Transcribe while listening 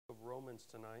of Romans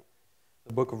tonight.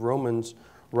 The book of Romans.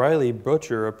 Riley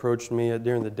Butcher approached me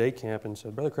during the day camp and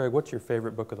said, "Brother Craig, what's your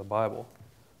favorite book of the Bible?"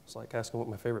 It's like asking what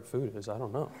my favorite food is. I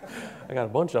don't know. I got a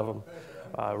bunch of them.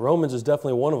 Romans is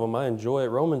definitely one of them. I enjoy it.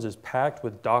 Romans is packed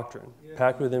with doctrine,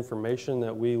 packed with information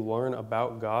that we learn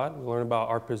about God. We learn about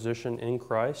our position in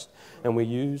Christ, and we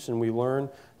use and we learn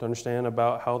to understand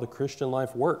about how the Christian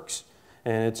life works.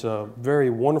 And it's a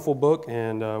very wonderful book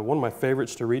and one of my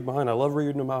favorites to read behind. I love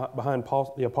reading behind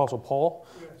the Apostle Paul.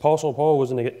 Apostle Paul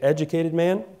was an educated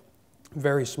man,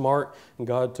 very smart, and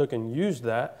God took and used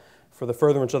that for the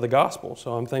furtherance of the gospel.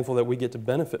 So I'm thankful that we get to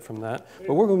benefit from that.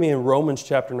 But we're going to be in Romans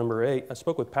chapter number 8. I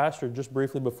spoke with Pastor just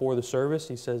briefly before the service.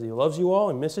 He says he loves you all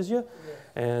and misses you,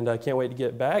 and I can't wait to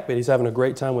get back. But he's having a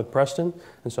great time with Preston,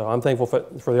 and so I'm thankful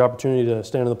for the opportunity to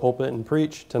stand in the pulpit and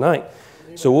preach tonight.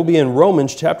 So we'll be in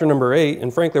Romans chapter number 8,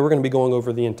 and frankly, we're going to be going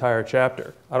over the entire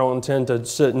chapter. I don't intend to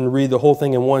sit and read the whole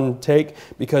thing in one take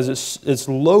because it's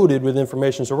loaded with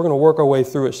information. So we're going to work our way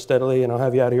through it steadily, and I'll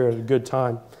have you out here at a good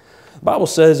time. The Bible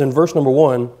says in verse number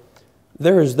 1,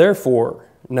 "There is therefore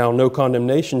now no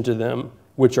condemnation to them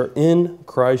which are in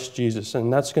Christ Jesus."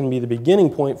 And that's going to be the beginning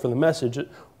point for the message,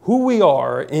 who we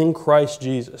are in Christ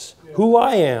Jesus. Who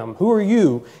I am, who are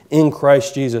you in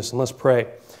Christ Jesus? And let's pray.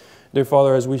 Dear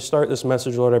Father, as we start this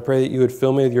message, Lord, I pray that you would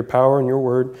fill me with your power and your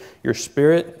word, your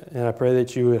spirit, and I pray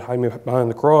that you would hide me behind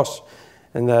the cross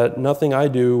and that nothing I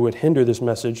do would hinder this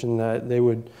message and that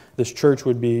this church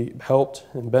would be helped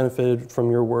and benefited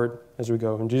from your word as we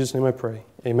go. In Jesus' name I pray.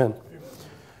 Amen.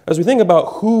 As we think about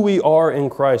who we are in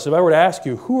Christ, if I were to ask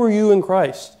you, who are you in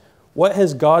Christ? What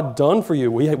has God done for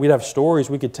you? We'd have stories.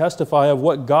 We could testify of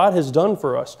what God has done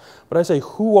for us. But I say,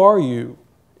 who are you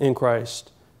in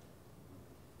Christ?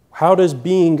 How does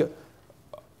being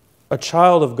a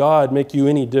child of God make you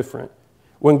any different?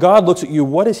 When God looks at you,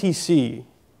 what does he see?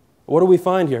 What do we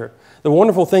find here? The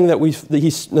wonderful thing that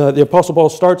the Apostle Paul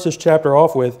starts this chapter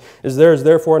off with is there is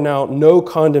therefore now no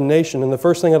condemnation. And the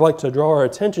first thing I'd like to draw our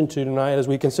attention to tonight as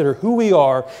we consider who we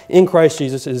are in Christ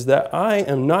Jesus is that I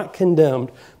am not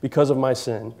condemned because of my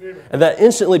sin. And that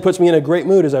instantly puts me in a great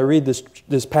mood as I read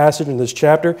this passage in this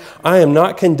chapter. I am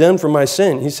not condemned for my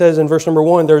sin. He says in verse number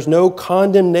 1, "There's no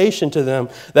condemnation to them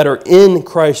that are in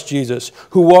Christ Jesus,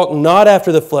 who walk not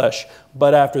after the flesh,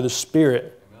 but after the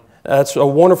Spirit." That's a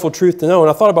wonderful truth to know. And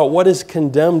I thought about what does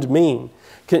condemned mean?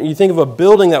 You think of a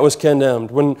building that was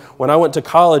condemned. When I went to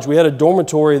college, we had a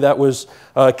dormitory that was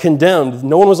condemned.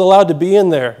 No one was allowed to be in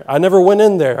there. I never went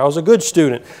in there. I was a good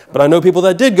student. But I know people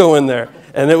that did go in there.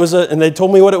 And and they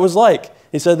told me what it was like.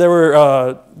 He said there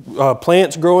were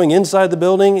plants growing inside the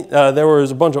building. There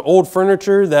was a bunch of old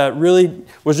furniture that really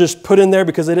was just put in there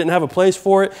because they didn't have a place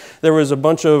for it. There was a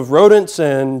bunch of rodents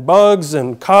and bugs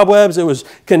and cobwebs. It was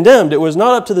condemned. It was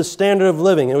not up to the standard of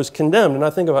living. It was condemned. And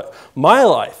I think about my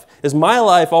life. Is my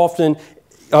life often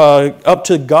up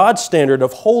to God's standard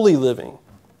of holy living?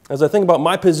 As I think about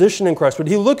my position in Christ, would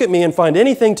he look at me and find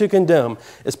anything to condemn?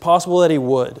 It's possible that he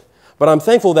would. But I'm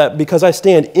thankful that because I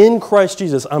stand in Christ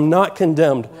Jesus, I'm not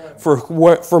condemned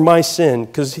for my sin.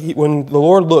 Because when the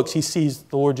Lord looks, he sees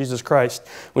the Lord Jesus Christ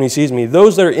when he sees me.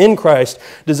 Those that are in Christ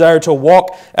desire to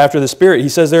walk after the Spirit. He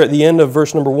says there at the end of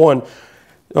verse number 1,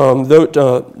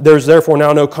 "There's therefore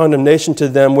now no condemnation to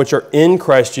them which are in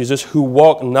Christ Jesus, who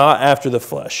walk not after the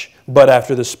flesh, but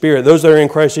after the Spirit." Those that are in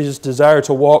Christ Jesus desire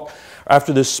to walk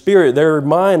after the Spirit. Their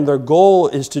mind, their goal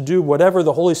is to do whatever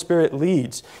the Holy Spirit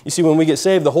leads. You see, when we get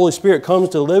saved, the Holy Spirit comes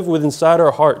to live inside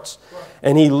our hearts.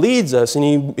 And he leads us, and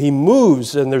he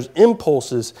moves, and there's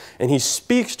impulses, and he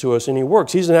speaks to us, and he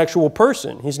works. He's an actual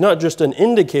person. He's not just an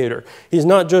indicator. He's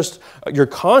not just your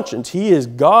conscience. He is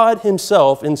God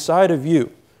himself inside of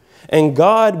you. And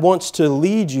God wants to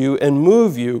lead you and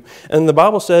move you. And the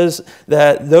Bible says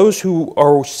that those who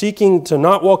are seeking to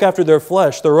not walk after their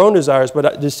flesh, their own desires,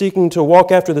 but seeking to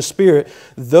walk after the Spirit,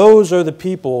 those are the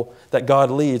people that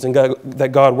God leads and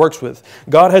that God works with.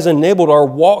 God has enabled our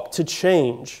walk to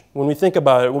change. When we think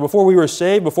about it, before we were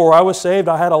saved, before I was saved,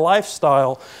 I had a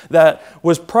lifestyle that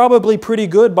was probably pretty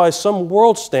good by some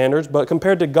world standards, but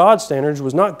compared to God's standards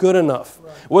was not good enough.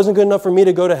 It wasn't good enough for me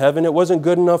to go to heaven. It wasn't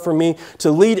good enough for me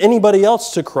to lead anybody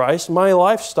else to Christ. My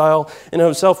lifestyle in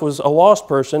of itself was a lost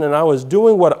person, and I was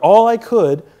doing all I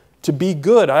could to be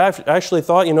good. I actually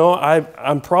thought,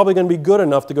 I'm probably going to be good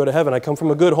enough to go to heaven. I come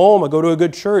from a good home. I go to a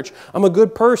good church. I'm a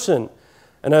good person.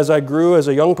 And as I grew as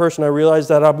a young person, I realized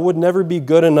that I would never be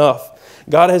good enough.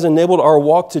 God has enabled our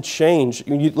walk to change.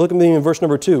 You look at me in verse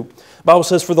number 2. The Bible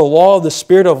says, "For the law of the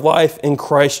Spirit of life in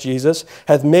Christ Jesus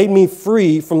hath made me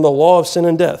free from the law of sin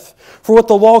and death. For what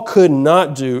the law could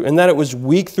not do, in that it was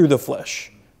weak through the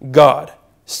flesh, God,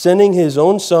 sending his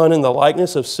own Son in the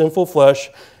likeness of sinful flesh,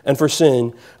 and for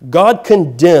sin, God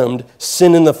condemned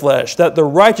sin in the flesh, that the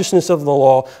righteousness of the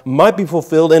law might be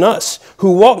fulfilled in us,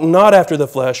 who walk not after the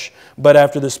flesh, but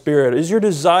after the Spirit. Is your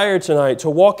desire tonight to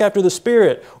walk after the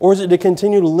Spirit, or is it to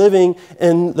continue living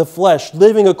in the flesh,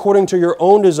 living according to your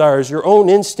own desires, your own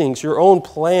instincts, your own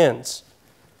plans?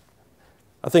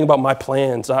 I think about my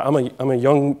plans. I'm a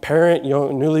young parent,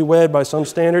 newlywed by some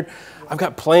standard. I've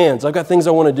got plans. I've got things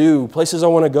I want to do, places I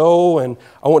want to go, and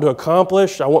I want to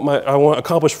accomplish. I want to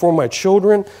accomplish for my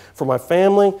children, for my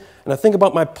family. And I think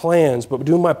about my plans, but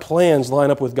do my plans line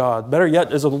up with God? Better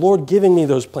yet, is the Lord giving me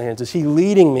those plans? Is He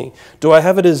leading me? Do I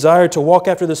have a desire to walk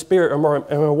after the Spirit, or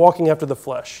am I walking after the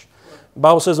flesh? The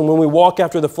Bible says that when we walk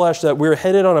after the flesh, that we're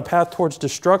headed on a path towards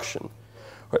destruction,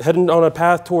 heading on a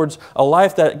path towards a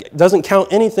life that doesn't count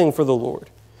anything for the Lord.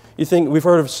 You think we've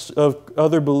heard of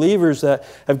other believers that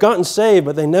have gotten saved,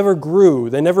 but they never grew.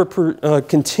 They never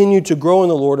continued to grow in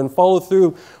the Lord and follow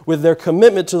through with their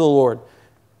commitment to the Lord.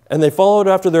 And they followed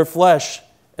after their flesh,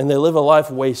 and they live a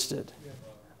life wasted.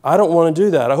 I don't want to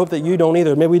do that. I hope that you don't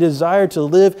either. May we desire to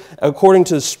live according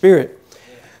to the Spirit.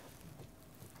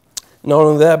 Not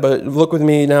only that, but look with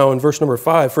me now in verse number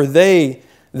 5. For they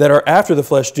that are after the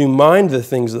flesh do mind the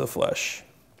things of the flesh,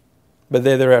 but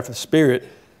they that are after the Spirit,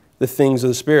 the things of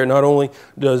the Spirit. Not only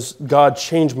does God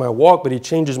change my walk, but He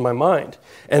changes my mind.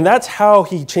 And that's how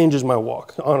He changes my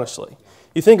walk, honestly.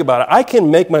 You think about it. I can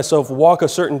make myself walk a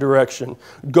certain direction,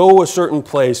 go a certain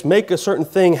place, make a certain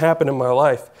thing happen in my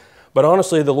life. But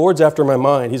honestly, the Lord's after my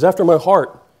mind. He's after my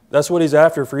heart. That's what He's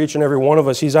after for each and every one of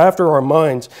us. He's after our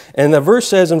minds. And the verse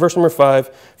says in verse number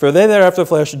 5, for they that are after the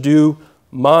flesh do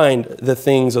mind the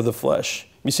things of the flesh.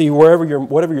 You see, whatever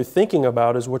you're thinking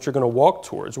about is what you're going to walk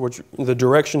towards, the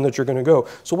direction that you're going to go.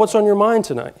 So what's on your mind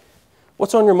tonight?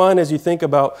 What's on your mind as you think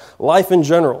about life in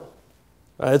general?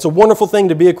 It's a wonderful thing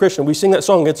to be a Christian. We sing that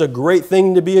song, it's a great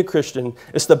thing to be a Christian.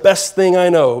 It's the best thing I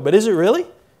know. But is it really?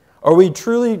 Are we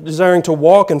truly desiring to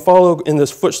walk and follow in the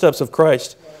footsteps of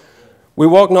Christ? We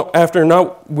walk after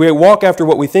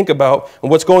what we think about,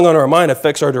 and what's going on in our mind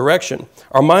affects our direction.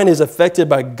 Our mind is affected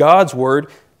by God's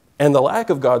word and the lack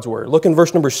of God's word. Look in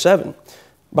verse number 7.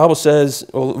 The Bible says,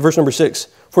 verse number 6,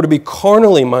 for to be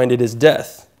carnally minded is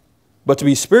death, but to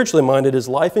be spiritually minded is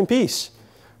life and peace.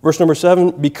 Verse number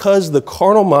 7, because the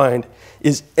carnal mind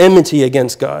is enmity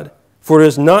against God, for it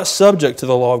is not subject to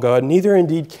the law of God, neither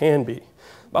indeed can be.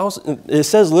 It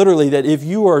says literally that if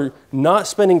you are not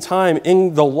spending time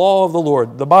in the law of the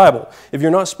Lord, the Bible, if you're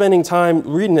not spending time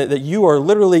reading it, that you are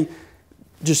literally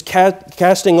just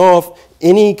casting off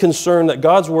any concern that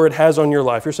God's word has on your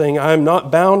life. You're saying, I'm not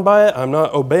bound by it, I'm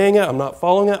not obeying it, I'm not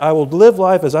following it, I will live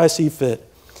life as I see fit.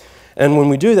 And when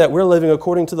we do that, we're living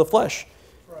according to the flesh.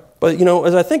 Right. But,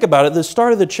 as I think about it, the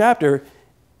start of the chapter,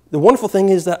 the wonderful thing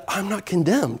is that I'm not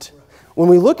condemned. Right. When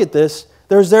we look at this,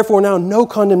 there is therefore now no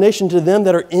condemnation to them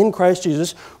that are in Christ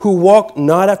Jesus, who walk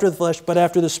not after the flesh, but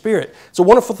after the Spirit. It's a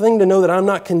wonderful thing to know that I'm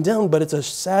not condemned, but it's a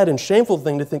sad and shameful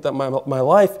thing to think that my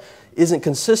life isn't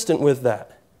consistent with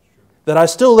that. That I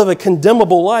still live a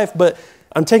condemnable life, but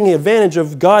I'm taking advantage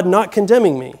of God not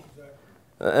condemning me.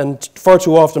 And far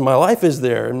too often my life is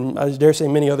there, and I dare say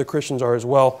many other Christians are as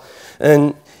well.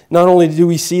 And not only do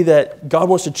we see that God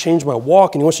wants to change my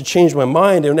walk and He wants to change my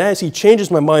mind, and as He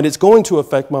changes my mind, it's going to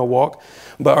affect my walk,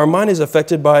 but our mind is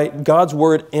affected by God's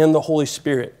Word and the Holy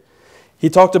Spirit. He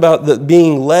talked about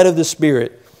being led of the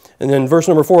Spirit. And then verse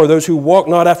number 4, those who walk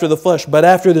not after the flesh, but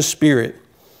after the Spirit.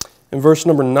 And verse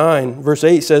number 9, verse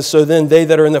 8 says, so then they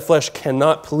that are in the flesh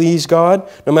cannot please God,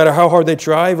 no matter how hard they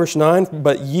try. Verse 9,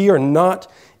 but ye are not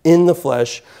in the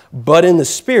flesh, but in the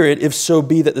Spirit, if so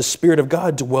be that the Spirit of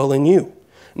God dwell in you.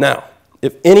 Now,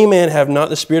 if any man have not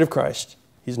the Spirit of Christ,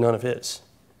 he's none of His.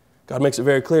 God makes it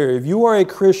very clear. If you are a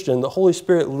Christian, the Holy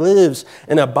Spirit lives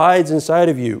and abides inside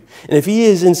of you. And if He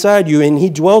is inside you and He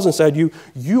dwells inside you,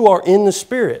 you are in the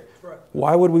Spirit. Right.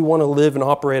 Why would we want to live and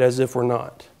operate as if we're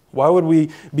not? Why would we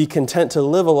be content to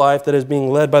live a life that is being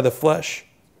led by the flesh?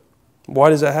 Why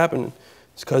does that happen?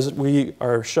 It's because we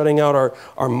are shutting out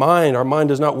our mind. Our mind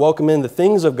does not welcome in the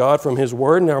things of God from His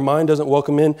Word, and our mind doesn't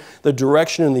welcome in the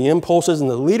direction and the impulses and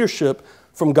the leadership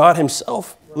from God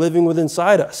Himself living within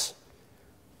inside us.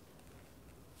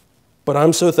 But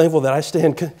I'm so thankful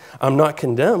that I'm not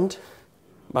condemned.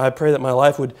 I pray that my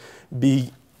life would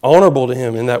be honorable to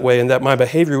Him in that way and that my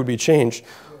behavior would be changed.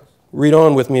 Read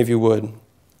on with me if you would.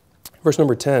 Verse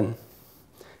number 10.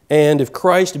 And if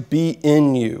Christ be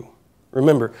in you.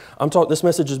 Remember, this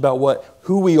message is about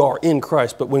who we are in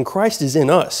Christ. But when Christ is in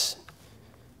us,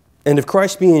 and if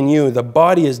Christ be in you, the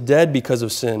body is dead because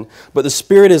of sin, but the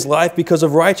Spirit is life because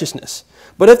of righteousness.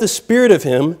 But if the Spirit of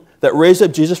Him that raised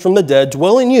up Jesus from the dead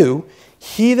dwell in you,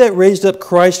 He that raised up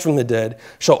Christ from the dead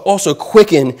shall also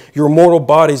quicken your mortal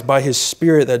bodies by his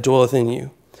Spirit that dwelleth in you.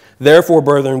 Therefore,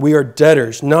 brethren, we are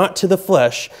debtors, not to the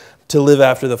flesh, to live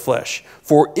after the flesh.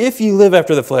 For if ye live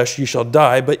after the flesh, ye shall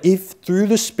die. But if through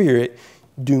the Spirit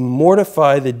do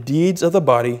mortify the deeds of the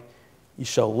body, ye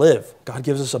shall live. God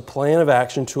gives us a plan of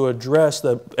action to address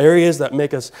the areas that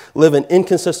make us live an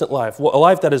inconsistent life, a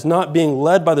life that is not being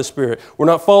led by the Spirit. We're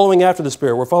not following after the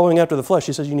Spirit. We're following after the flesh.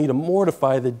 He says you need to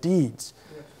mortify the deeds.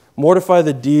 Mortify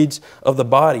the deeds of the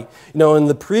body. You know, in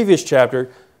the previous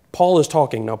chapter, Paul is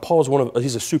talking. Now, Paul is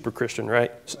he's a super Christian,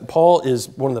 right? Paul is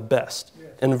one of the best.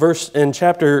 In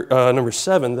chapter number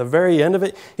 7, the very end of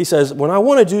it, he says, when I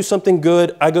want to do something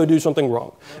good, I go do something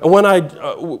wrong. And when I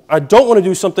don't want to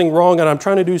do something wrong and I'm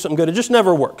trying to do something good, it just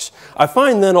never works. I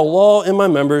find then a law in my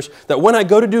members that when I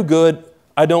go to do good,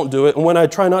 I don't do it. And when I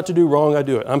try not to do wrong, I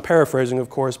do it. I'm paraphrasing, of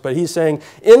course, but he's saying,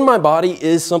 in my body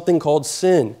is something called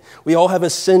sin. We all have a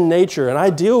sin nature, and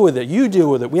I deal with it. You deal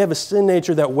with it. We have a sin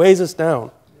nature that weighs us down.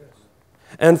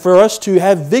 And for us to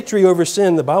have victory over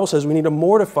sin, the Bible says we need to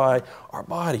mortify our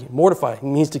body. Mortify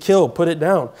means to kill, put it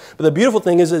down. But the beautiful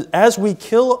thing is that as we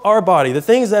kill our body, the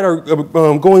things that are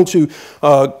going to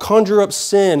conjure up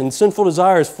sin and sinful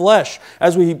desires, flesh,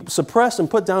 as we suppress and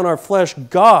put down our flesh,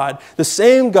 God, the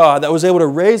same God that was able to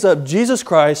raise up Jesus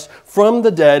Christ from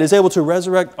the dead, is able to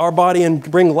resurrect our body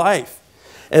and bring life.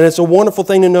 And it's a wonderful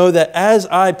thing to know that as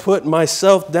I put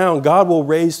myself down, God will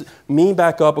raise me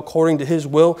back up according to his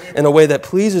will in a way that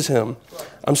pleases him.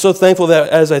 I'm so thankful that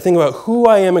as I think about who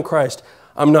I am in Christ,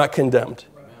 I'm not condemned.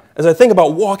 As I think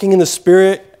about walking in the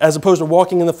Spirit as opposed to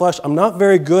walking in the flesh, I'm not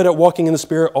very good at walking in the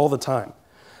Spirit all the time.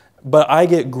 But I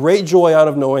get great joy out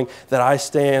of knowing that I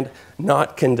stand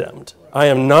not condemned. I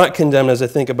am not condemned as I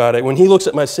think about it. When he looks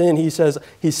at my sin, he says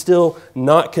he's still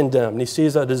not condemned. He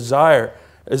sees a desire.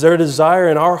 Is there a desire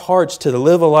in our hearts to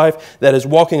live a life that is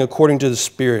walking according to the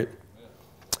Spirit?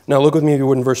 Now look with me, if you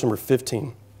would, in verse number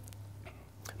 15.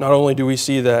 Not only do we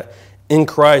see that in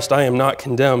Christ I am not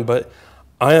condemned, but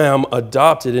I am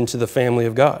adopted into the family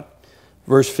of God.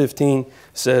 Verse 15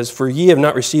 says, For ye have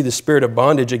not received the spirit of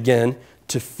bondage again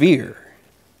to fear,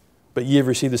 but ye have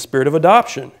received the spirit of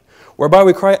adoption, whereby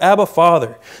we cry, Abba,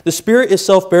 Father. The Spirit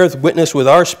itself beareth witness with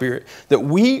our spirit that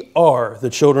we are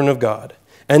the children of God.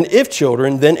 And if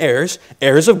children, then heirs,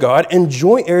 heirs of God, and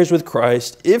joint heirs with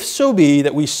Christ, if so be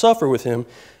that we suffer with him,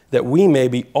 that we may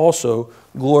be also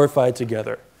glorified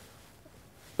together.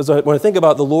 When I think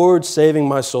about the Lord saving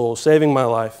my soul, saving my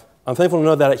life, I'm thankful to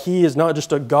know that he is not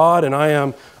just a God and I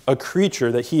am a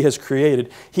creature that he has created.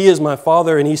 He is my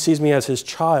Father and he sees me as his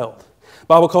child. The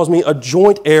Bible calls me a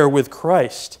joint heir with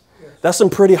Christ. That's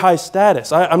some pretty high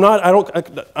status. I'm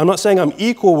not saying I'm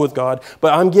equal with God,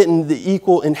 but I'm getting the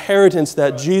equal inheritance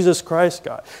that Jesus Christ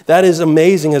got. That is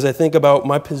amazing as I think about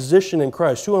my position in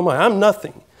Christ. Who am I? I'm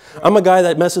nothing. I'm a guy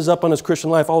that messes up on his Christian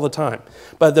life all the time.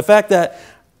 But the fact that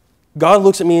God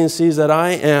looks at me and sees that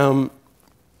I am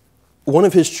one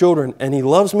of his children and he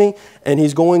loves me and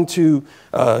he's going to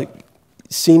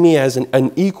see me as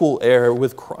an equal heir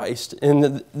with Christ.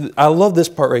 And I love this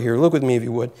part right here. Look with me if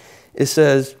you would. It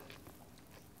says,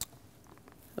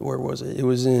 where was it? It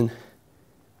was in,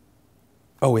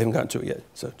 we haven't gotten to it yet,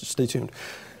 so just stay tuned.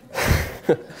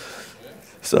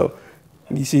 So,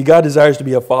 you see, God desires to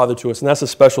be a father to us, and that's a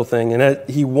special thing, and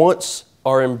he wants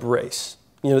our embrace.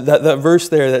 You know, that verse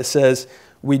there that says,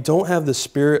 we don't have the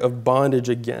spirit of bondage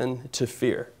again to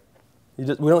fear. We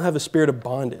don't have a spirit of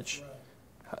bondage.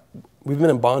 We've been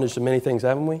in bondage to many things,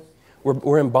 haven't we?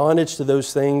 We're in bondage to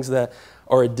those things that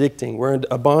are addicting. We're in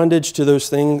a bondage to those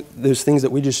things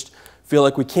that we just feel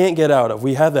like we can't get out of.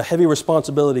 We have a heavy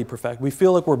responsibility to perfect. We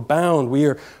feel like we're bound. We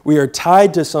are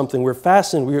tied to something. We're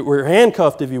fastened. We're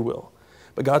handcuffed, if you will.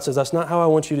 But God says, that's not how I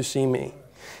want you to see me.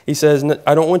 He says,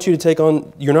 I don't want you to take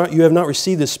on, you have not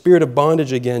received the spirit of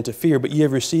bondage again to fear, but ye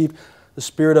have received the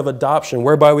spirit of adoption,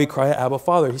 whereby we cry, Abba,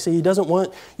 Father. He said he doesn't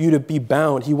want you to be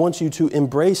bound. He wants you to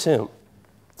embrace him.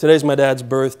 Today's my dad's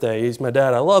birthday. He's my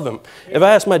dad. I love him. If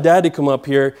I asked my dad to come up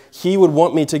here, he would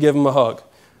want me to give him a hug.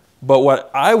 But what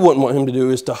I wouldn't want him to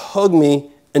do is to hug me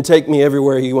and take me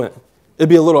everywhere he went. It'd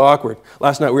be a little awkward.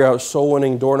 Last night we were out soul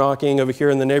winning, door knocking over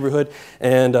here in the neighborhood,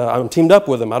 and I'm teamed up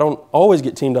with him. I don't always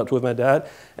get teamed up with my dad.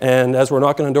 And as we're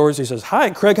knocking on doors, he says,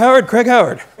 "Hi, Craig Howard, Craig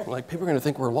Howard." I'm like, people are going to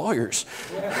think we're lawyers.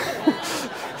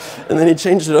 And then he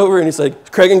changed it over and he's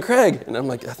like, Craig and Craig. And I'm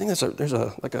like, I think there's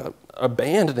a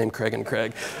band named Craig and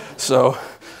Craig. So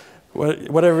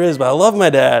whatever it is, but I love my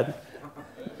dad.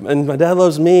 And my dad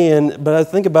loves me, but I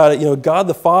think about it, God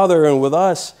the Father, and with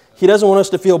us, he doesn't want us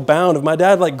to feel bound. If my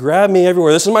dad grabbed me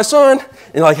everywhere, this is my son,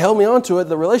 and held me onto it,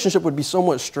 the relationship would be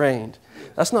somewhat strained.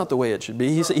 That's not the way it should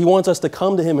be. He wants us to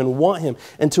come to him and want him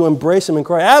and to embrace him and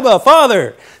cry, Abba,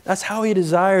 Father. That's how he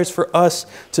desires for us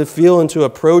to feel and to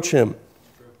approach him.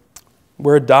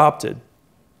 We're adopted.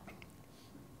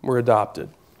 We're adopted.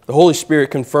 The Holy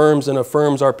Spirit confirms and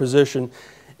affirms our position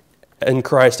in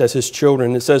Christ as his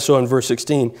children. It says so in verse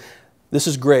 16. This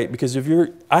is great because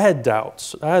I had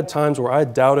doubts. I had times where I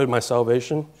doubted my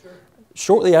salvation. Sure.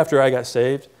 Shortly after I got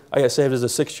saved as a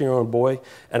 16-year-old boy,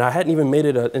 and I hadn't even made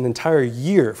it an entire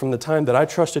year from the time that I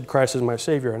trusted Christ as my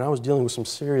Savior, and I was dealing with some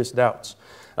serious doubts.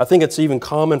 I think it's even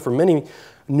common for many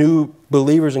new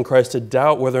believers in Christ to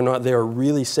doubt whether or not they are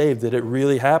really saved, that it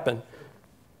really happened.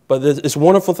 But it's a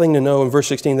wonderful thing to know in verse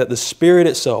 16 that the Spirit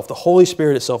itself, the Holy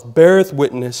Spirit itself, beareth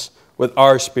witness with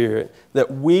our spirit that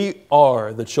we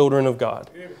are the children of God.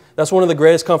 That's one of the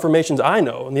greatest confirmations I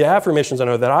know, and the affirmations I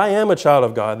know, that I am a child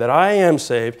of God, that I am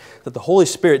saved, that the Holy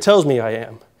Spirit tells me I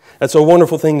am. That's a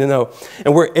wonderful thing to know.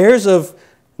 And we're heirs of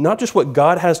not just what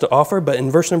God has to offer, but in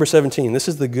verse number 17, this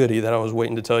is the goodie that I was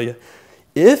waiting to tell you.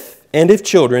 If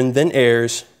children, then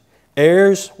heirs,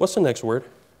 what's the next word?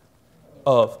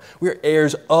 Of. We're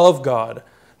heirs of God.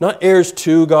 Not heirs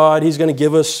to God. He's going to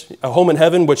give us a home in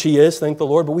heaven, which he is, thank the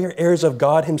Lord, but we are heirs of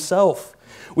God himself.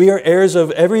 We are heirs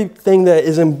of everything that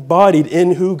is embodied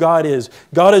in who God is.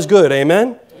 God is good,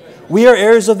 amen? Amen. We are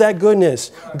heirs of that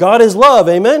goodness. God is love,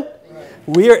 amen? Amen?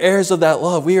 We are heirs of that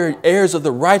love. We are heirs of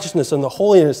the righteousness and the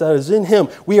holiness that is in him.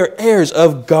 We are heirs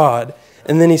of God.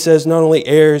 And then he says, not only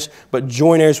heirs, but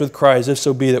joint heirs with Christ, if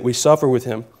so be that we suffer with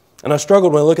him. And I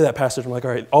struggled when I look at that passage. I'm like,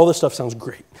 all right, all this stuff sounds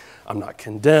great. I'm not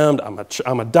condemned.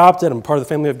 I'm adopted. I'm part of the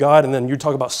family of God. And then you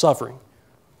talk about suffering.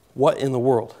 What in the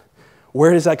world?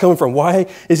 Where is that coming from? Why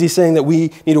is he saying that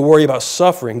we need to worry about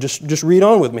suffering? Just read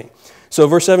on with me. So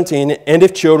verse 17, and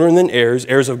if children, then heirs,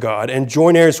 heirs of God, and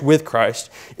joint heirs with Christ,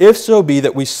 if so be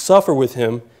that we suffer with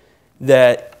him,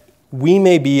 that we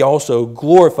may be also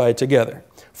glorified together.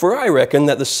 For I reckon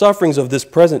that the sufferings of this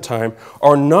present time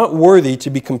are not worthy to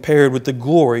be compared with the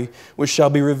glory which shall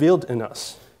be revealed in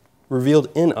us.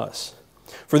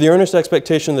 For the earnest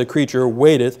expectation of the creature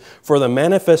waiteth for the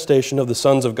manifestation of the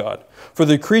sons of God. For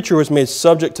the creature was made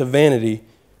subject to vanity,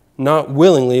 not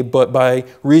willingly, but by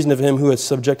reason of him who has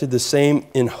subjected the same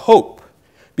in hope,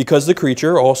 because the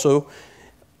creature also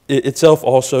itself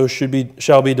also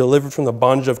shall be delivered from the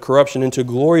bondage of corruption into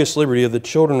glorious liberty of the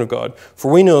children of God.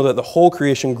 For we know that the whole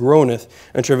creation groaneth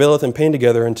and travaileth in pain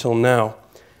together until now.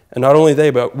 And not only they,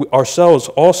 but ourselves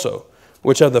also,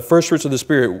 which have the first fruits of the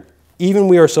Spirit, even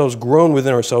we ourselves groan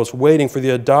within ourselves, waiting for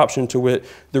the adoption, to wit,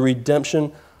 the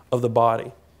redemption of the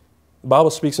body. The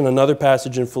Bible speaks in another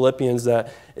passage in Philippians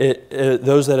that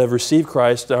those that have received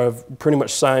Christ have pretty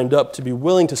much signed up to be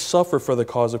willing to suffer for the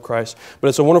cause of Christ. But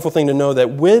it's a wonderful thing to know that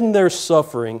when they're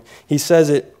suffering, he says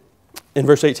it in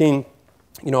verse 18,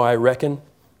 I reckon.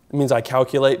 It means I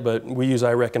calculate, but we use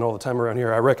I reckon all the time around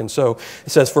here. I reckon so.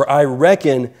 It says, for I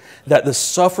reckon that the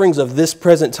sufferings of this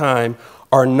present time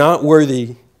are not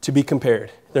worthy to be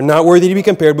compared. They're not worthy to be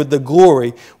compared with the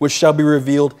glory which shall be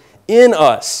revealed in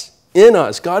us. In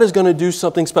us. God is going to do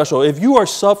something special. If you are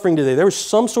suffering today, there is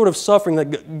some sort of suffering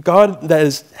that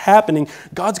is happening,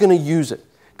 God's going to use it.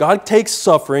 God takes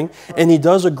suffering and he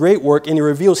does a great work and he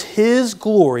reveals his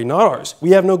glory, not ours. We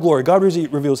have no glory. God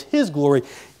reveals his glory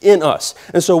in us.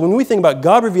 And so when we think about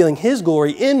God revealing his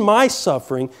glory in my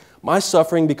suffering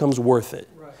becomes worth it.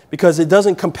 Because it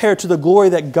doesn't compare to the glory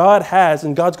that God has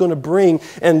and God's going to bring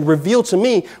and reveal to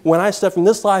me when I step from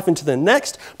this life into the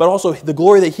next, but also the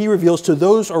glory that he reveals to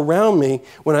those around me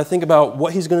when I think about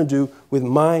what he's going to do with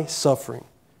my suffering.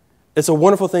 It's a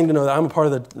wonderful thing to know that I'm a part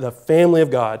of the family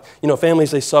of God.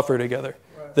 Families, they suffer together.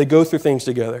 Right. They go through things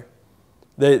together.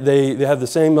 They have the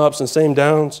same ups and same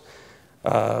downs.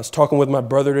 I was talking with my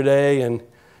brother today and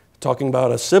talking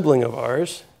about a sibling of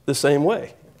ours the same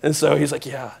way. And so he's like,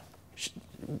 yeah,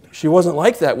 she wasn't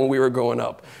like that when we were growing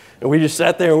up. And we just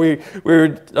sat there and we were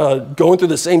going through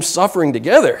the same suffering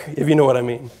together, if you know what I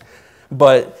mean.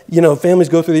 But, families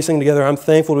go through these things together. I'm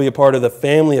thankful to be a part of the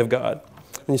family of God.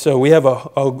 And so we have a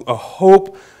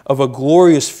hope of a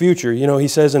glorious future. He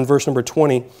says in verse number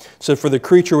 20, so for the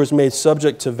creature was made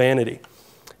subject to vanity,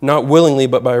 not willingly,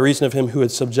 but by reason of him who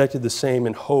had subjected the same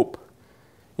in hope.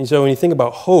 And so when you think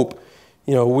about hope,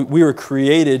 we were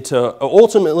created to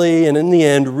ultimately and in the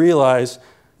end realize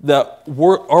that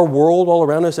our world all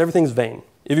around us, everything's vain.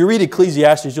 If you read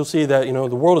Ecclesiastes, you'll see that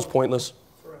the world is pointless.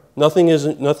 Nothing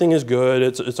is good.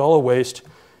 It's all a waste.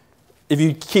 If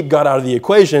you keep God out of the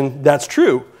equation, that's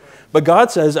true. But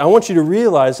God says, I want you to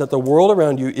realize that the world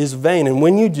around you is vain. And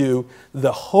when you do,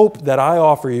 the hope that I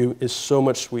offer you is so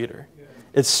much sweeter.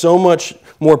 It's so much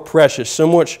more precious, so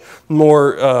much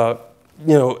more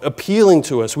appealing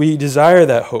to us. We desire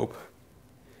that hope.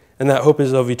 And that hope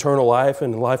is of eternal life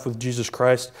and life with Jesus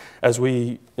Christ as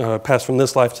we pass from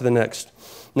this life to the next.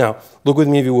 Now, look with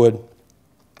me if you would.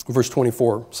 Verse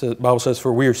 24, the Bible says,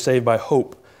 "For we are saved by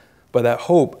hope. But that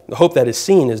hope, the hope that is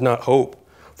seen is not hope.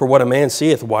 For what a man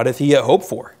seeth, why doth he yet hope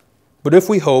for? But if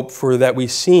we hope for that we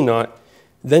see not,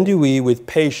 then do we with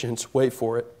patience wait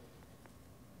for it."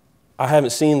 I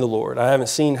haven't seen the Lord. I haven't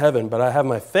seen heaven, but I have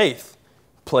my faith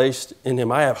placed in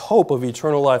him. I have hope of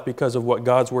eternal life because of what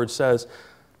God's word says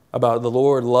about the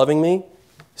Lord loving me,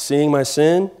 seeing my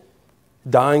sin,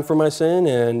 dying for my sin,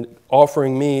 and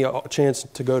offering me a chance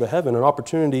to go to heaven, an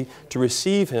opportunity to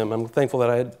receive him. I'm thankful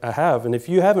that I have. And if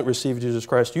you haven't received Jesus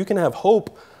Christ, you can have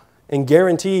hope and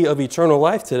guarantee of eternal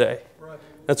life today.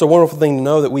 That's a wonderful thing to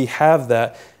know that we have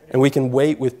that, and we can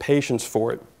wait with patience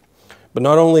for it. But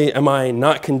not only am I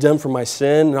not condemned for my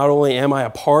sin, not only am I a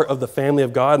part of the family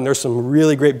of God, and there's some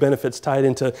really great benefits tied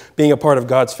into being a part of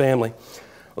God's family.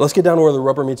 Let's get down to where the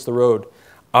rubber meets the road.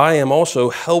 I am also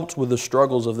helped with the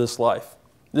struggles of this life.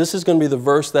 This is going to be the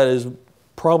verse that is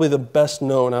probably the best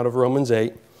known out of Romans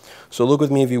 8. So look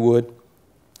with me if you would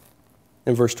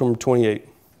in verse number 28.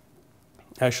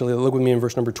 Actually, look with me in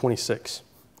verse number 26.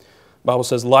 The Bible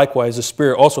says, "Likewise, the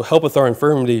Spirit also helpeth our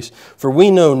infirmities, for we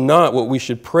know not what we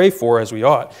should pray for as we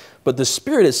ought. But the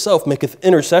Spirit itself maketh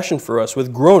intercession for us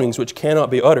with groanings which cannot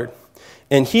be uttered.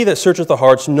 And he that searcheth the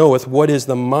hearts knoweth what is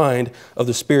the mind of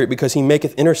the Spirit, because he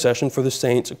maketh intercession for the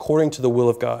saints according to the will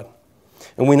of God.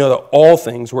 And we know that all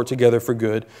things work together for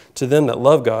good to them that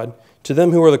love God, to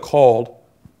them who are the called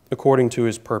according to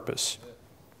his purpose."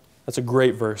 That's a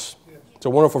great verse. It's a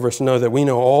wonderful verse to know that we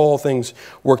know all things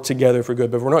work together for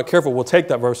good. But if we're not careful, we'll take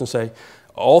that verse and say,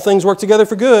 all things work together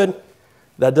for good.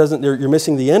 That doesn't, you're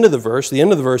missing the end of the verse. The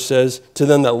end of the verse says, to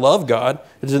them that love God,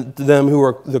 to them who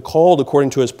are the called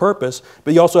according to his purpose.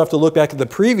 But you also have to look back at the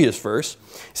previous verse.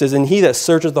 It says, "And he that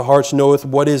searcheth the hearts knoweth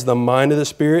what is the mind of the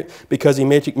Spirit, because he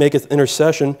maketh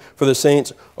intercession for the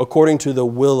saints according to the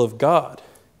will of God."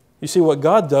 You see, what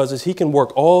God does is he can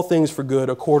work all things for good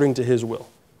according to his will.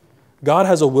 God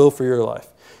has a will for your life.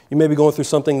 You may be going through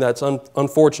something that's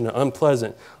unfortunate,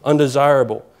 unpleasant,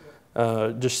 undesirable,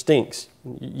 just stinks.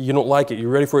 You don't like it.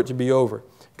 You're ready for it to be over.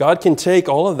 God can take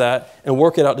all of that and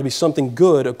work it out to be something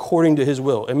good according to his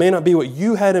will. It may not be what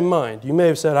you had in mind. You may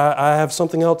have said, I have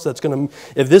something else that's going to,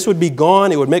 if this would be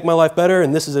gone, it would make my life better,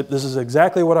 and this is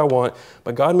exactly what I want.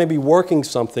 But God may be working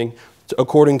something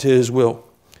according to his will.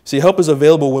 See, help is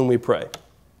available when we pray.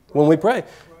 When we pray.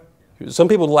 Some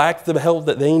people lack the help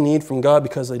that they need from God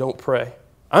because they don't pray.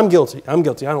 I'm guilty. I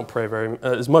don't pray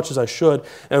as much as I should.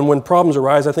 And when problems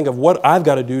arise, I think of what I've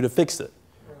got to do to fix it.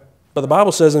 But the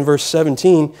Bible says in verse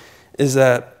 17 is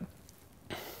that,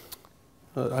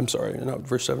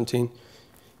 verse 17,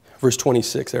 verse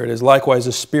 26, there it is. "Likewise,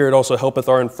 the Spirit also helpeth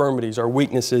our infirmities, our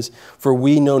weaknesses, for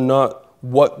we know not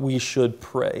what we should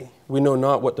pray." We know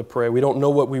not what to pray. We don't know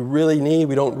what we really need.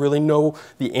 We don't really know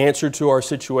the answer to our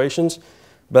situations.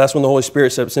 But that's when the Holy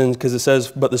Spirit steps in, because it says,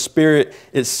 "But the Spirit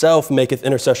itself maketh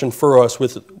intercession for us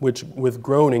with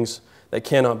groanings that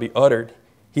cannot be uttered."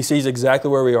 He sees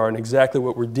exactly where we are and exactly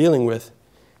what we're dealing with.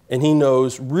 And he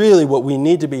knows really what we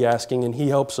need to be asking, and he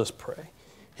helps us pray.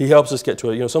 He helps us get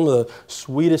to it. You know, some of the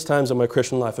sweetest times of my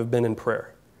Christian life have been in prayer.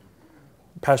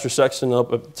 Pastor Sexton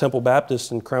up at Temple Baptist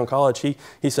in Crown College,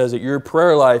 he says that your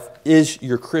prayer life is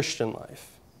your Christian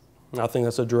life. And I think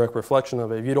that's a direct reflection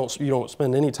of it. If you don't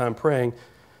spend any time praying,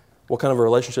 what kind of a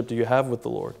relationship do you have with the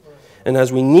Lord? And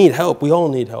as we need help, we all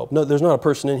need help. No, there's not a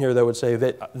person in here that would say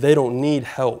that they don't need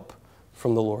help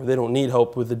from the Lord. They don't need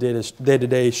help with the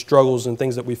day-to-day struggles and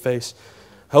things that we face.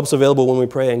 Help's available when we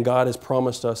pray, and God has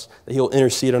promised us that he'll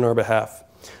intercede on our behalf.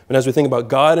 And as we think about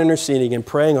God interceding and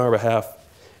praying on our behalf,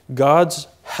 God's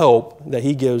help that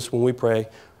he gives when we pray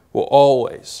will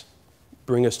always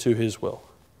bring us to his will.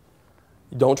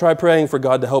 Don't try praying for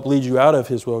God to help lead you out of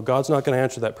his will. God's not going to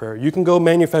answer that prayer. You can go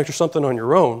manufacture something on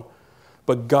your own,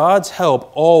 but God's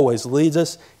help always leads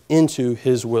us into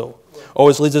his will,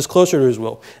 always leads us closer to his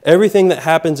will. Everything that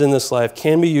happens in this life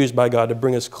can be used by God to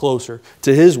bring us closer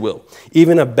to his will.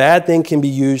 Even a bad thing can be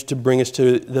used to bring us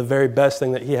to the very best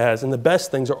thing that he has, and the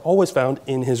best things are always found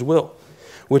in his will,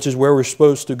 which is where we're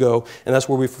supposed to go, and that's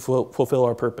where we fulfill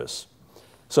our purpose.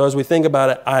 So as we think about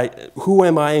it, who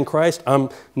am I in Christ? I'm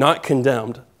not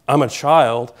condemned. I'm a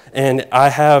child, and I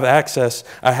have access.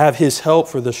 I have his help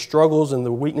for the struggles and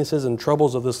the weaknesses and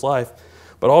troubles of this life.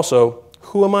 But also,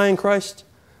 who am I in Christ?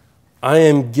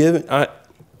 I'm given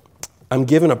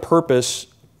a purpose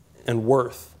and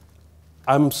worth.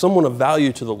 I'm someone of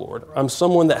value to the Lord. I'm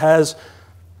someone that has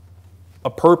a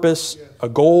purpose, a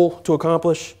goal to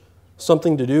accomplish,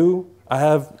 something to do. I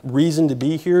have reason to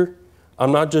be here.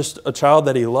 I'm not just a child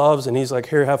that he loves and he's like,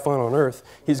 here, have fun on earth.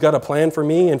 He's got a plan for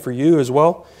me and for you as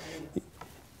well.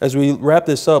 As we wrap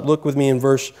this up, look with me in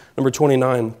verse number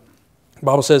 29. The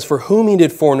Bible says, for whom he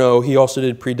did foreknow, he also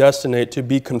did predestinate to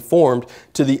be conformed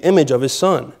to the image of his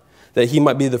Son, that he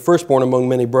might be the firstborn among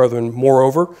many brethren.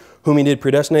 Moreover, whom he did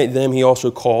predestinate, them he also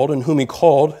called, and whom he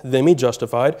called, them he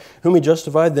justified. Whom he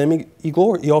justified, them he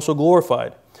also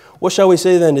glorified. What shall we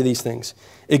say then to these things?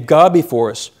 If God be for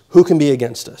us, who can be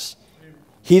against us?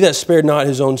 He that spared not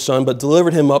his own Son, but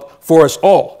delivered him up for us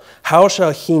all, how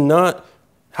shall he not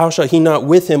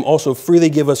with him also freely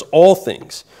give us all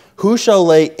things? Who shall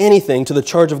lay anything to the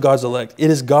charge of God's elect? It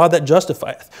is God that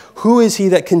justifieth. Who is he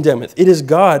that condemneth? It is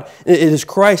God, it is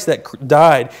Christ that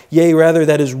died, yea, rather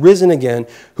that is risen again,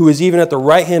 who is even at the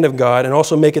right hand of God, and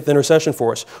also maketh intercession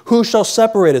for us. Who shall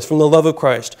separate us from the love of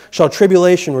Christ? Shall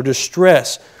tribulation or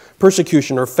distress,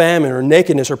 persecution or famine or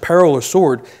nakedness or peril or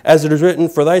sword? As it is written,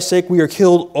 for thy sake we are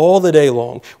killed all the day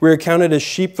long. We are counted as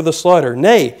sheep for the slaughter.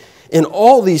 Nay, in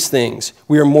all these things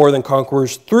we are more than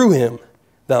conquerors through him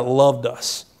that loved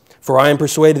us. For I am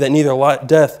persuaded that neither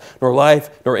death, nor life,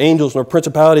 nor angels, nor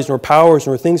principalities, nor powers,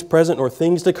 nor things present, nor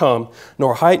things to come,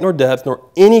 nor height, nor depth, nor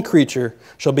any creature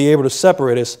shall be able to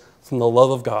separate us from the love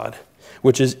of God,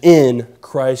 which is in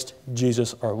Christ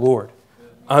Jesus our Lord.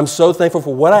 I'm so thankful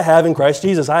for what I have in Christ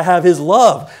Jesus. I have his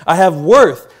love. I have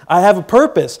worth. I have a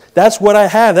purpose. That's what I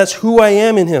have. That's who I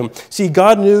am in him. See,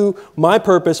 God knew my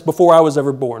purpose before I was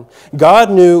ever born.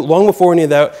 God knew long before any of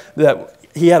that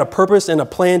he had a purpose and a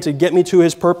plan to get me to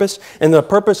his purpose. And the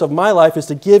purpose of my life is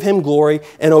to give him glory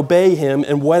and obey him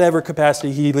in whatever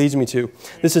capacity he leads me to.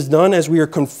 This is done as we are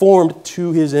conformed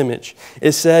to his image.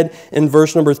 It said in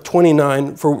verse number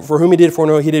 29, for whom he did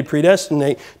foreknow, he did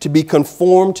predestinate to be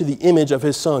conformed to the image of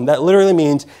his Son. That literally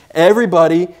means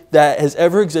everybody that has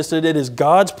ever existed, it is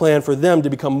God's plan for them to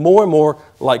become more and more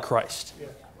like Christ.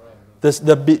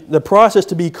 The process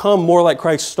to become more like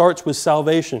Christ starts with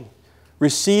salvation.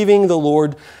 Receiving the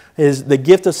Lord is the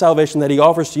gift of salvation that he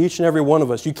offers to each and every one of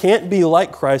us. You can't be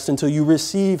like Christ until you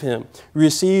receive him. You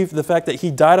receive the fact that he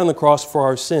died on the cross for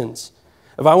our sins.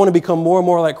 If I want to become more and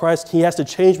more like Christ, he has to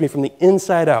change me from the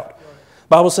inside out. The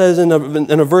Bible says in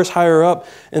a verse higher up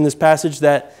in this passage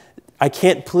that I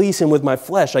can't please him with my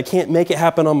flesh. I can't make it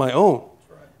happen on my own.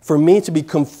 For me to be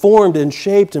conformed and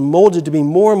shaped and molded to be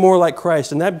more and more like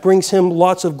Christ, and that brings him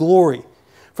lots of glory.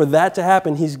 For that to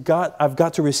happen, I've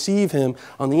got to receive him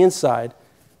on the inside.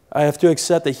 I have to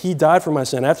accept that he died for my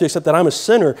sin. I have to accept that I'm a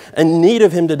sinner in need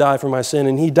of him to die for my sin.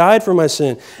 And he died for my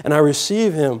sin. And I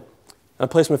receive him. I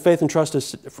place my faith and trust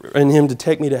in him to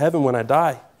take me to heaven when I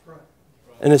die.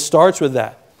 And it starts with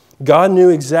that. God knew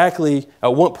exactly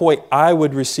at what point I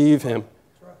would receive him.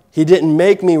 He didn't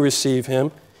make me receive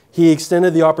him. He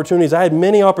extended the opportunities. I had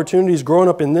many opportunities growing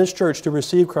up in this church to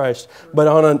receive Christ. But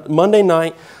on a Monday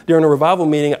night during a revival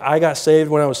meeting, I got saved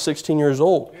when I was 16 years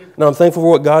old. And I'm thankful for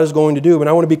what God is going to do. But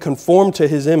I want to be conformed to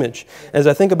his image. As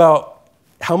I think about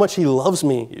how much he loves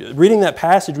me, reading that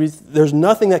passage, there's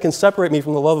nothing that can separate me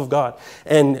from the love of God.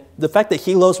 And the fact that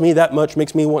he loves me that much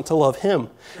makes me want to love him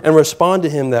and respond to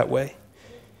him that way.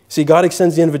 See, God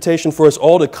extends the invitation for us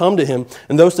all to come to him.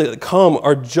 And those that come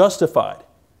are justified.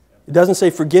 It doesn't say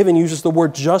forgiven, it uses the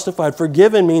word justified.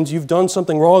 Forgiven means you've done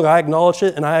something wrong, I acknowledge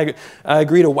it, and I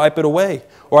agree to wipe it away.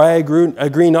 Or I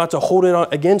agree not to hold it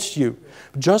against you.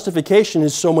 Justification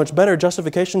is so much better.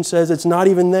 Justification says it's not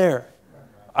even there.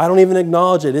 I don't even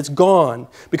acknowledge it. It's gone.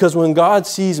 Because when God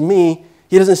sees me,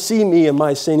 he doesn't see me in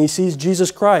my sin. He sees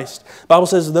Jesus Christ. The Bible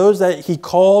says those that he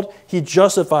called, he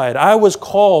justified. I was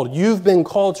called. You've been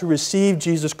called to receive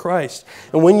Jesus Christ.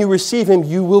 And when you receive him,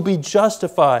 you will be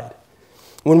justified.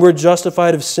 When we're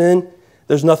justified of sin,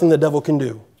 there's nothing the devil can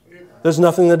do. There's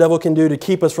nothing the devil can do to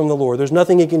keep us from the Lord. There's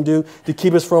nothing he can do to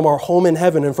keep us from our home in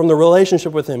heaven and from the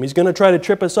relationship with him. He's going to try to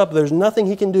trip us up. There's nothing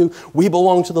he can do. We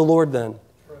belong to the Lord then.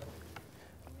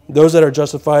 Those that are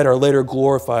justified are later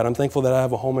glorified. I'm thankful that I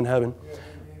have a home in heaven.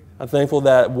 I'm thankful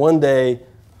that one day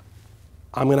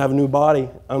I'm going to have a new body.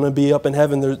 I'm going to be up in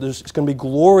heaven. It's going to be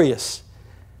glorious.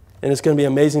 And it's going to be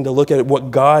amazing to look at what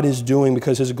God is doing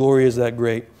because his glory is that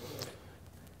great.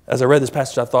 As I read this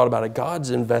passage, I thought about it. God's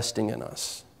investing in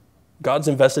us. God's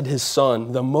invested his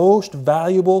Son, the most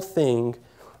valuable thing,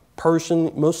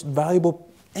 most valuable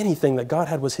anything that God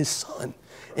had was his Son.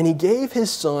 And he gave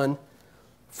his Son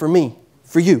for me,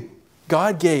 for you.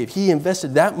 God gave. He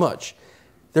invested that much.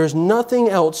 There's nothing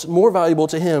else more valuable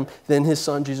to him than his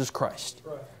Son, Jesus Christ.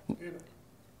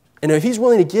 And if he's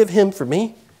willing to give him for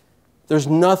me, there's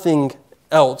nothing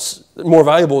else more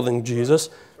valuable than Jesus.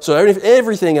 So if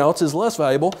everything else is less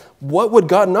valuable, what would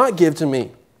God not give to me?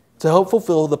 to help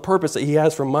fulfill the purpose that he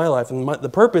has for my life. And the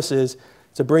purpose is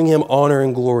to bring him honor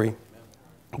and glory.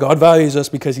 God values us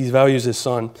because he values his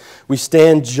Son. We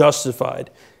stand justified.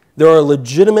 There are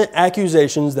legitimate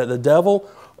accusations that the devil,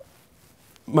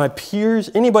 my peers,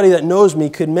 anybody that knows me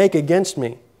could make against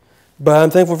me. But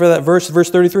I'm thankful for that verse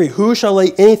 33. Who shall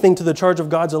lay anything to the charge of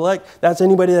God's elect? That's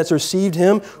anybody that's received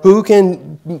him. Who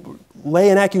can lay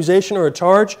an accusation or a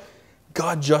charge?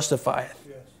 God justifieth.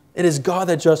 It is God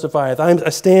that justifieth. I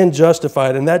stand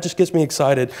justified, and that just gets me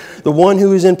excited. The one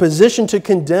who is in position to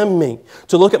condemn me,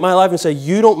 to look at my life and say,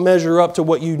 you don't measure up to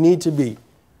what you need to be.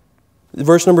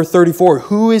 Verse number 34,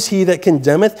 who is he that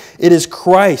condemneth? It is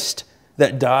Christ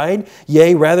that died,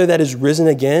 yea, rather that is risen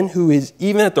again, who is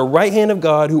even at the right hand of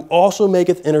God, who also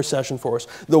maketh intercession for us.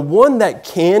 The one that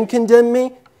can condemn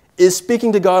me is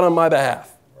speaking to God on my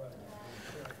behalf.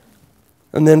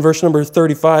 And then verse number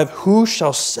 35, who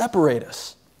shall separate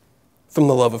us from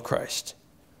the love of Christ?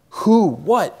 Who?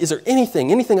 What? Is there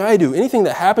anything I do, anything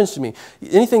that happens to me,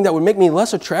 anything that would make me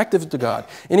less attractive to God,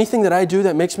 anything that I do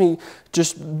that makes me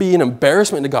just be an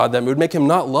embarrassment to God, that would make him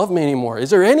not love me anymore? Is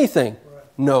there anything?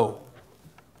 No.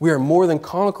 We are more than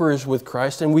conquerors with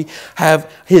Christ, and we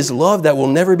have his love that will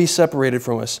never be separated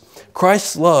from us.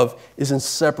 Christ's love is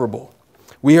inseparable.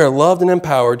 We are loved and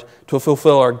empowered to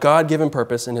fulfill our God-given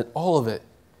purpose, and all of it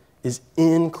is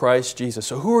in Christ Jesus.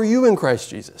 So who are you in Christ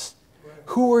Jesus?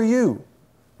 Who are you?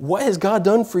 What has God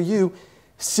done for you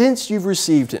since you've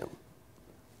received him?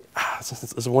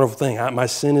 It's a wonderful thing. My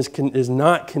sin is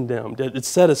not condemned. It's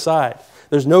set aside.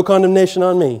 There's no condemnation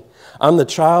on me. I'm the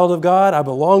child of God. I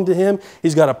belong to him.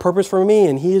 He's got a purpose for me,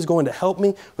 and he is going to help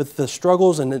me with the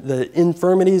struggles and the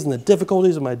infirmities and the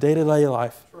difficulties of my day-to-day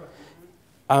life.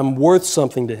 I'm worth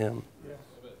something to him.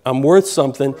 I'm worth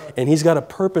something, and he's got a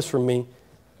purpose for me.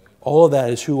 All of that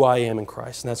is who I am in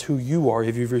Christ, and that's who you are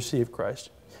if you've received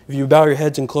Christ. If you bow your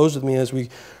heads and close with me as we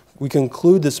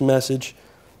conclude this message,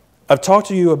 I've talked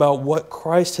to you about what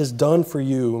Christ has done for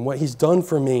you and what he's done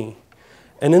for me.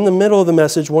 And in the middle of the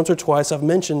message, once or twice, I've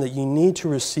mentioned that you need to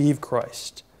receive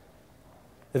Christ.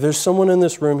 If there's someone in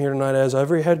this room here tonight, as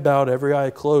every head bowed, every eye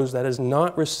closed, that has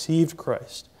not received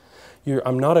Christ, you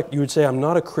would say, I'm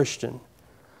not a Christian.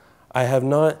 I have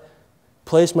not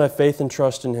placed my faith and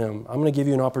trust in him. I'm going to give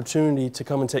you an opportunity to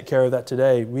come and take care of that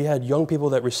today. We had young people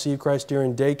that received Christ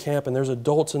during day camp, and there's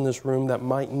adults in this room that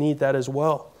might need that as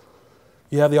well.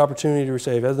 You have the opportunity to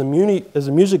receive. As the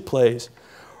music plays,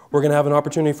 we're going to have an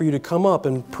opportunity for you to come up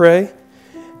and pray.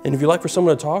 And if you'd like for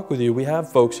someone to talk with you, we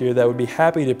have folks here that would be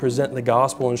happy to present the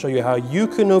gospel and show you how you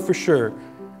can know for sure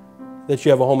that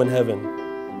you have a home in heaven.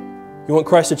 You want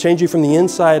Christ to change you from the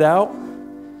inside out?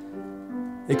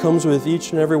 It comes with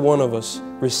each and every one of us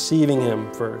receiving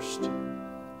him first.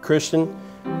 Christian,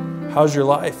 how's your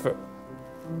life?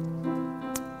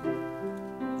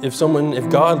 If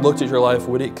God looked at your life,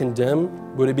 would it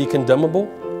condemn? Would it be condemnable?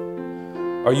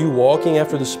 Are you walking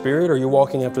after the Spirit or are you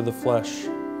walking after the flesh?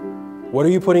 What are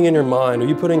you putting in your mind? Are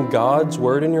you putting God's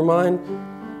word in your mind?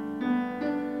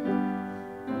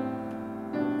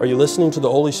 Are you listening to the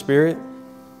Holy Spirit?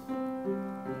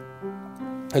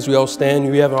 As we all stand,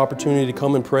 we have an opportunity to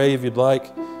come and pray if you'd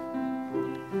like.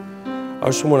 I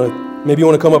just maybe you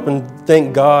want to come up and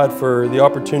thank God for the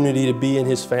opportunity to be in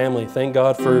his family. Thank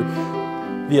God for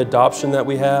the adoption that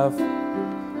we have,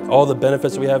 all the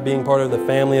benefits that we have being part of the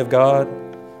family of God.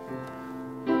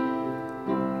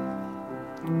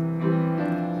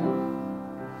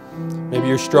 Maybe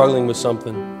you're struggling with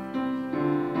something.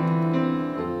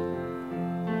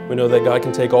 We know that God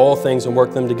can take all things and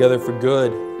work them together for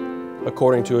good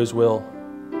according to his will.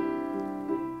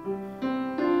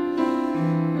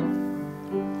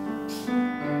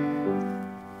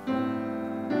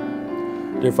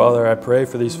 Dear Father, I pray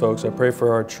for these folks. I pray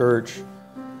for our church.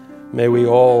 May we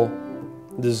all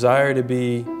desire to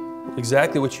be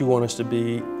exactly what you want us to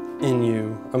be in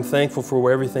you. I'm thankful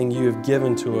for everything you have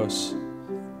given to us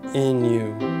in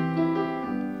you.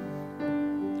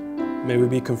 May we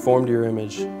be conformed to your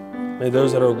image. May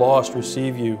those that are lost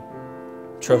receive you,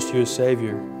 trust you as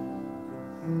Savior.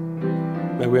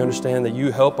 May we understand that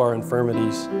you help our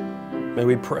infirmities. May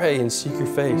we pray and seek your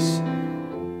face.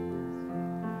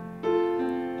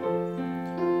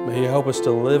 May you help us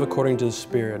to live according to the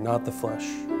Spirit, not the flesh.